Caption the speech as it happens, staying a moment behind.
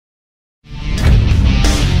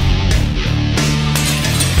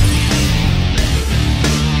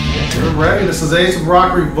ready. This is Ace of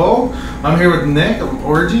RockRevolt. I'm here with Nic of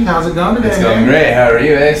Orgy. How's it going today, It's going great. How are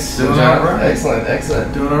you, Ace? Doing all right. Excellent,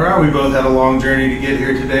 excellent. Doing all right. We both had a long journey to get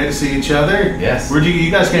here today to see each other. Yes. Where'd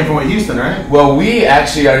you guys came from? Houston, right? Well, we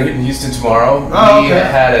actually are in Houston tomorrow. Oh, we okay.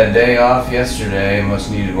 had a day off yesterday,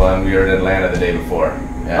 much needed one. We were in Atlanta the day before.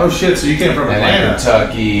 Yeah. Oh shit! So you came from and Atlanta? then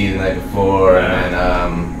Kentucky the night before, Yeah. and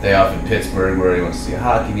then day off in Pittsburgh where we went to see a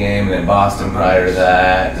hockey game, and then Boston prior to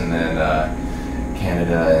that, and then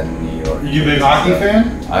Canada and New York. You a big hockey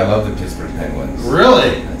fan? I love the Pittsburgh Penguins.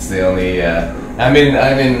 Really? That's the only. I'm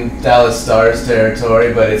in Dallas Stars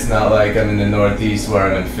territory, but it's not like I'm in the Northeast where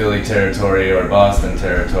I'm in Philly territory or Boston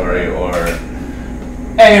territory or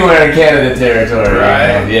anywhere in Canada territory.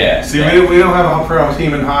 Right. Yeah. See, yeah. we don't have a pro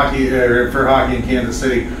team in hockey for hockey in Kansas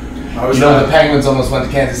City. The Penguins almost went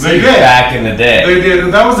to Kansas City They did. back in the day. They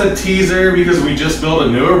did. That was a teaser because we just built a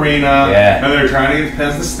new arena. Yeah. And they were trying to get the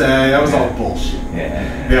Pens to stay. That was all bullshit.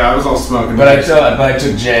 Yeah. Yeah, I was all smoking. But I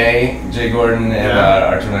took Jay Gordon, and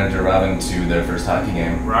our tour manager Robin to their first hockey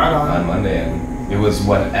game on Monday, and it was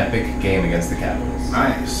one epic game against the Capitals.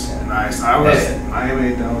 Nice, yeah. nice. I am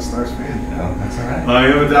a Dallas Stars fan. No, that's all right. I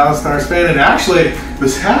am a Dallas Stars fan, and actually,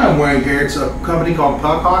 this hat I'm wearing here, it's a company called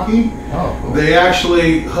Puck Hockey. Oh, cool. They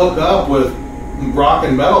actually hook up with rock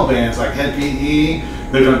and metal bands like Head PE.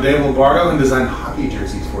 They've done Dave Lombardo and designed hockey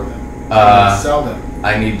jerseys for them. And they sell them.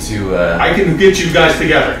 I need to. I can get you guys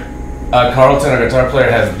together. Carlton, our guitar player,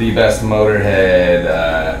 has the best Motorhead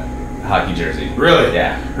hockey jersey. Really?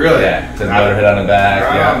 Yeah. Really? Yeah. Says Motorhead on the back.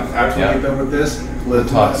 Right. After we get done with this, let's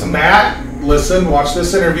talk some. Matt, listen, watch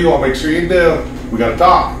this interview. I'll make sure you do. We gotta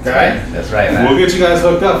talk, okay? That's right. We'll get you guys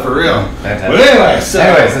hooked up for real. Fantastic. But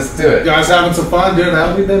anyways, let's do it. You guys having some fun doing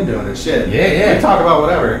how we been doing it? Shit. Yeah. We talk about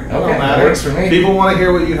whatever. It don't Okay, matter. that works for me. People want to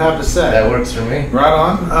hear what you have to say. That works for me. Right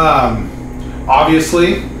on.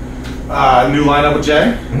 Obviously, new lineup with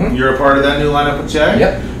Jay. Mm-hmm. You're a part of that new lineup with Jay.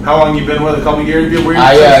 Yep. How long you been with? A couple years? Were you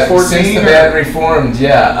since the band reformed,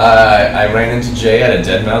 I ran into Jay at a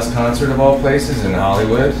Dead Mouse concert of all places in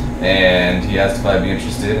Hollywood, and he asked if I'd be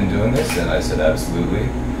interested in doing this, and I said absolutely.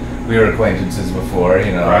 We were acquaintances before,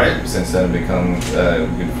 Right. Since then, we've become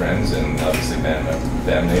good friends and obviously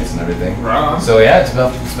bandmates and everything. Right on. So yeah, it's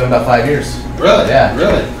been about 5 years. Really? Yeah.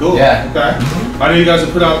 Really? Cool. Yeah. Okay. Mm-hmm. I know you guys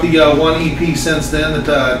have put out the one EP since then,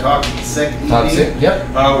 the Talk Sick EP. Talk Sick, yep.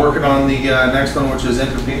 Working on the next one, which is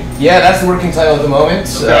Entropy. Yeah, that's the working title at the moment.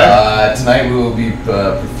 Okay. Tonight we will be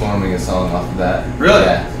performing a song off of that. Really?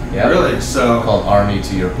 Yeah. Really? So called Army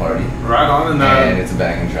to Your Party. Right on. And it's a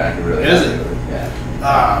banging track. It really is. It? Yeah.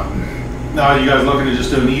 Now, you guys looking to just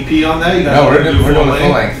do an EP on that? You guys no, we're doing the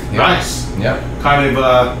full length. Yep. Nice. Yep. Kind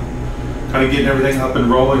of getting everything up and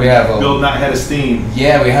rolling. We have building that head of steam.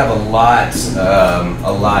 Yeah, we have a lot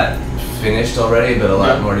finished already, but a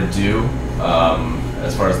lot more to do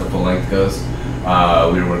as far as the full length goes.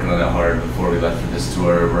 We were working on that hard before we left for this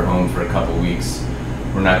tour. We're home for a couple weeks.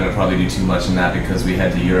 We're not going to probably do too much in that because we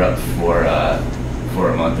head to Europe for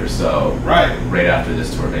a month or so. Right after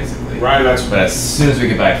this tour, basically. Right. But as soon as we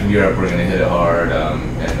get back from Europe, we're going to hit it hard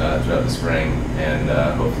and throughout the spring, and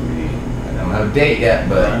hopefully, I don't have a date yet,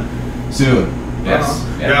 but soon. Yes.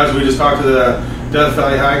 Guys, we just talked to the Death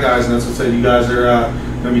Valley High guys, and that's what said you guys are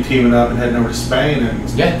going to be teaming up and heading over to Spain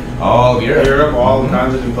and all of Europe, all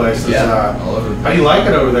kinds of new places. All over. How you like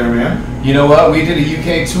it over there, man? You know what? We did a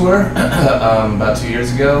UK tour about 2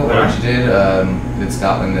 years ago. Yeah. Orgy did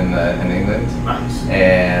Scotland and England. Nice.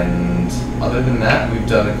 And other than that, we've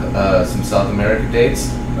done some South America dates.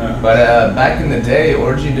 Yeah. But back in the day,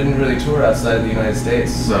 Orgy didn't really tour outside of the United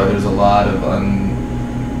States, so there's a lot of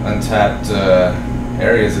untapped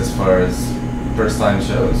areas as far as first-time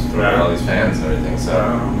shows for all these fans and everything. So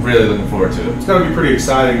I'm really looking forward to it. It's going to be pretty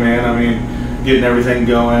exciting, man. I mean, getting everything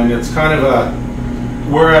going. It's kind of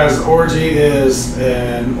whereas Orgy is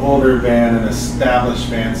an older band, an established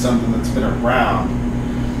band, something that's been around.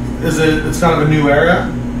 It's kind of a new era?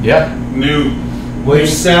 Yeah. New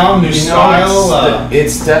sound, new style.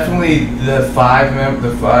 It's definitely the five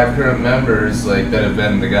current members that have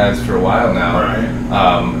been the guys for a while now.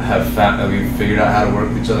 Right. We've figured out how to work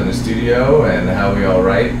with each other in the studio and how we all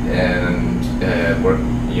write and work,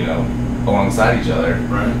 alongside each other.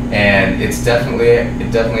 Right. And it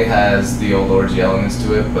definitely has the old Orgy elements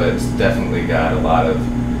to it, but it's definitely got a lot of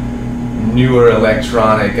newer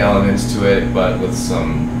electronic elements to it, but with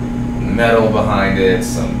some metal behind it,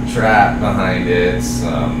 some trap behind it,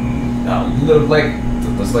 some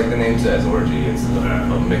just like the name says, Orgy. It's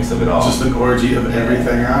a mix of it all. Just an orgy of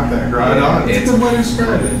everything out there. Right on. It's a good way to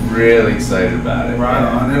describe it. Really excited about it. Right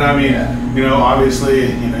on. And I mean, obviously, you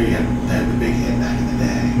had the big hit back in the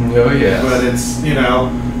day. Oh yeah. But it's,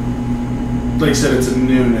 like I said, it's a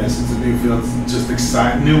newness, it's a new feel, it's just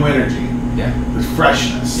exciting, new energy. Yeah. There's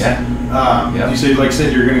freshness. Yeah. You said, like I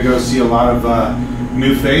said, you're going to go see a lot of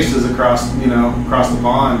new faces across the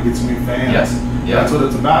pond, get some new fans. Yes. Yeah. That's what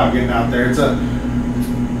it's about, getting out there. The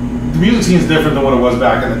music scene is different than what it was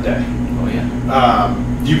back in the day. Oh yeah.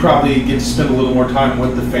 You probably get to spend a little more time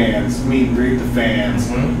with the fans, meet and greet the fans,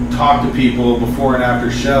 talk to people before and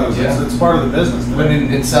after shows. Yeah. It's part of the business. When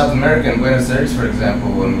in South America, in Buenos Aires, for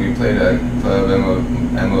example, when we played a club,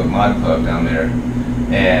 Emerald Mod Club down there,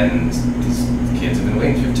 and these kids have been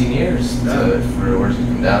waiting 15 years for Orgy to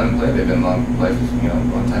come down and play. They've been long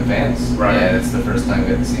time fans, right? And it's the first time we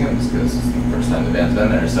get to see them just because it's the first time the band's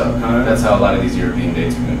been there. So that's how a lot of these European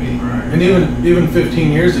dates are going to be. Right. And even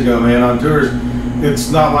 15 years ago, man, on tours,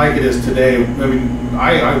 it's not like it is today. I mean,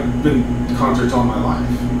 I've been to concerts all my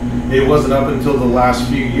life. It wasn't up until the last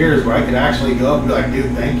few years where I could actually go up and be like,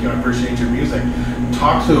 dude, thank you, I appreciate your music.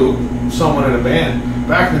 Talk to someone in a band.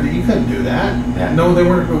 Back in the day, you couldn't do that. Yeah. No, they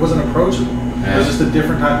weren't. It wasn't approachable. Yeah. It was just a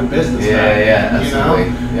different type of business.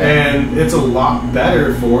 Absolutely. Yeah. And it's a lot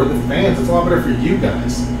better for the fans. It's a lot better for you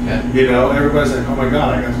guys. Yeah. Everybody's like, oh my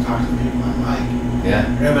god, I got to talk to the people I like. Yeah.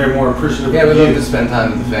 And they're more appreciative. Yeah, we love to spend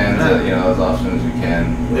time with the fans, as often as we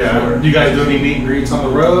can. Yeah. Sure. Do you guys do any meet and greets on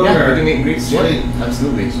the road? Yeah, or? we do meet and greets. Sweet. Yeah,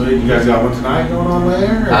 absolutely. So you guys got one tonight going on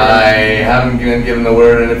there? Or? I haven't been given the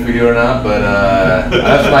word on if we do or not, but I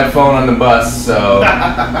left my phone on the bus, so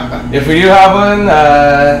if we do have one,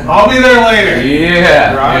 I'll be there later.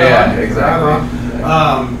 Yeah. Right on. Exactly. Right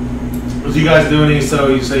on. Do you guys do any? So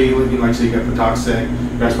you say you got the Toxic.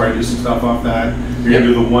 You guys probably do some stuff off that. You're gonna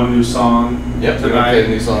do the one new song. Yep. We're gonna play the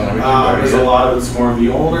new song. There's a lot of it's more of the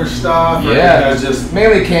older stuff. Yeah. Or you guys just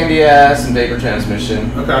mainly Candy Ass and Vapor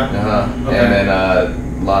Transmission. Okay. Okay. And then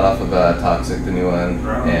a lot off of Toxic, the new one,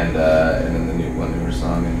 right. and then the newer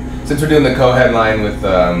song. And since we're doing the co-headline with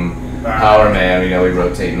Power Man, we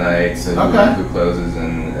rotate nights and who closes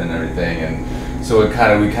and everything, and so we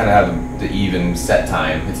kind of have the even set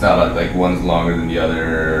time. It's not like one's longer than the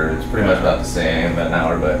other. It's pretty much about the same, about an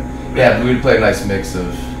hour. But yeah, we would play a nice mix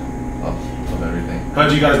of everything. How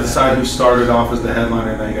did you guys decide who started off as the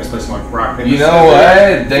headliner? And then you guys play some like rock. You know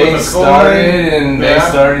what? They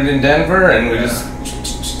started in Denver, and we just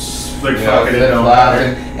like fucking it don't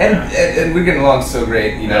matter. And we're getting along so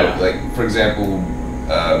great. Like for example,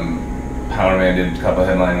 Power Man did a couple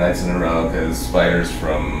headline nights in a row because Spider's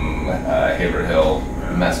from Haverhill,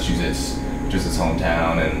 Massachusetts, which is his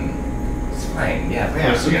hometown, and it's fine. Yeah, of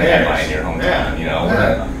course you're gonna headline in your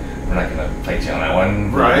hometown. We're not gonna fight you on that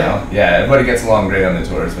one, right? Yeah, everybody gets along great on the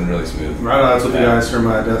tour. It's been really smooth. Right on. That's what the guys from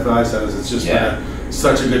Death Eye said. It's just been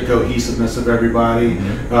such a good cohesiveness of everybody.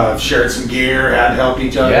 Shared some gear, had helped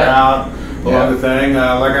each other out along the thing.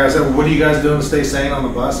 Like I said, what are you guys doing to stay sane on the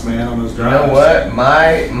bus, man? On those drives? You know what?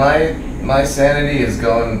 My sanity is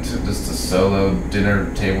going to just a solo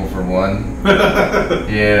dinner table for one.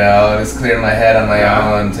 Just clearing my head on my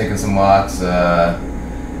own, taking some walks.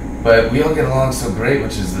 But we all get along so great,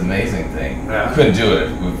 which is the amazing thing. We couldn't do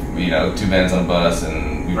it with 2 bands on a bus,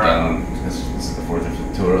 and we've done this is the 4th or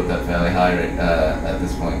 5th tour with that Valley High at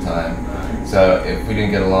this point in time. So if we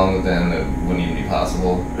didn't get along with them, it wouldn't even be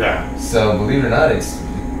possible. So believe it or not,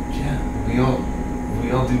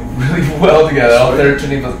 we all do really well together. All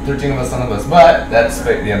 13 of us on the bus. But that's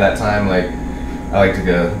that time. Like I like to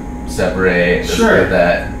go separate. Just get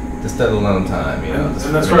that. Just that alone time, And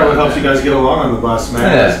that's probably what helps you guys get along on the bus,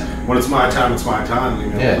 man. When it's my time, it's my time.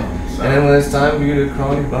 So. And then when it's time for you to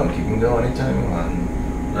crawl in your bunk, you can go anytime you want.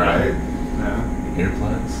 Right.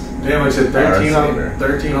 Earplugs. Damn, like I said,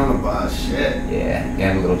 13 on the bus. Shit. Yeah,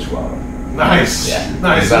 and a little chihuahua. Nice.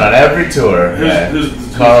 Nice. He's been on every tour.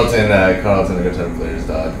 Carlton, the guitar player's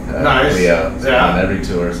dog. Nice. Leo. He's been on every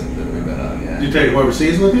tour since we've been on. You take him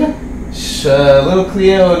overseas with you? Little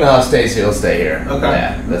Cleo, no, he'll stay here. Okay.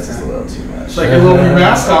 Yeah, that's just a little too much. It's like your little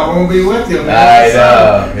mascot won't be with you, man. I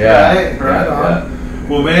know. Yeah. Right on.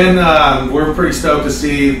 Well, man, we're pretty stoked to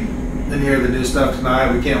see and hear the new stuff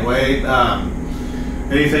tonight. We can't wait.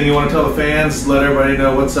 Anything you want to tell the fans? Let everybody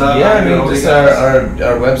know what's up. Yeah, just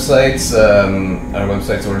our websites. Our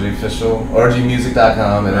website's Orgy Official,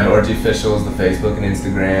 orgymusic.com, and then Orgy Official is the Facebook and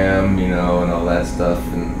Instagram, and all that stuff.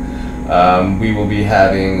 And we will be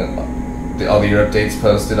having all the year updates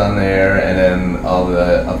posted on there, and then all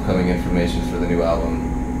the upcoming information for the new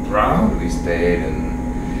album, release date, and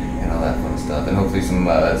all that fun stuff, and hopefully some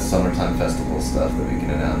summertime festival stuff that we can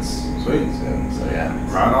announce soon. So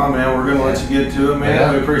right on, man. We're gonna let you get to it,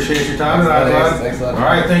 man. We appreciate your time tonight, bud. Thanks a lot. All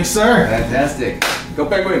right, thanks, sir. Fantastic. Go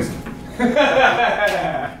Penguins.